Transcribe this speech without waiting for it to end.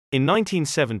In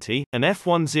 1970, an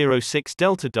F-106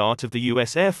 Delta Dart of the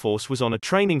U.S. Air Force was on a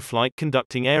training flight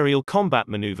conducting aerial combat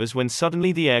maneuvers when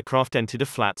suddenly the aircraft entered a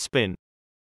flat spin.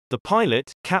 The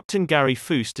pilot, Captain Gary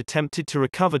Fust, attempted to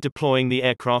recover deploying the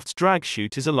aircraft's drag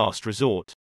chute as a last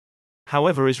resort.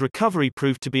 However, as recovery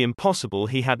proved to be impossible,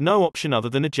 he had no option other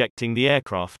than ejecting the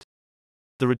aircraft.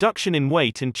 The reduction in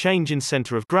weight and change in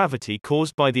center of gravity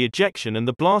caused by the ejection and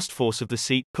the blast force of the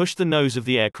seat pushed the nose of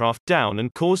the aircraft down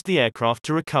and caused the aircraft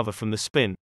to recover from the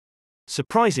spin.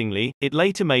 Surprisingly, it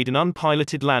later made an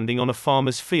unpiloted landing on a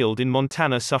farmer's field in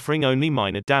Montana, suffering only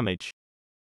minor damage.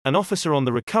 An officer on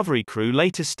the recovery crew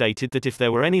later stated that if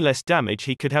there were any less damage,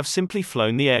 he could have simply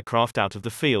flown the aircraft out of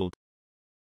the field.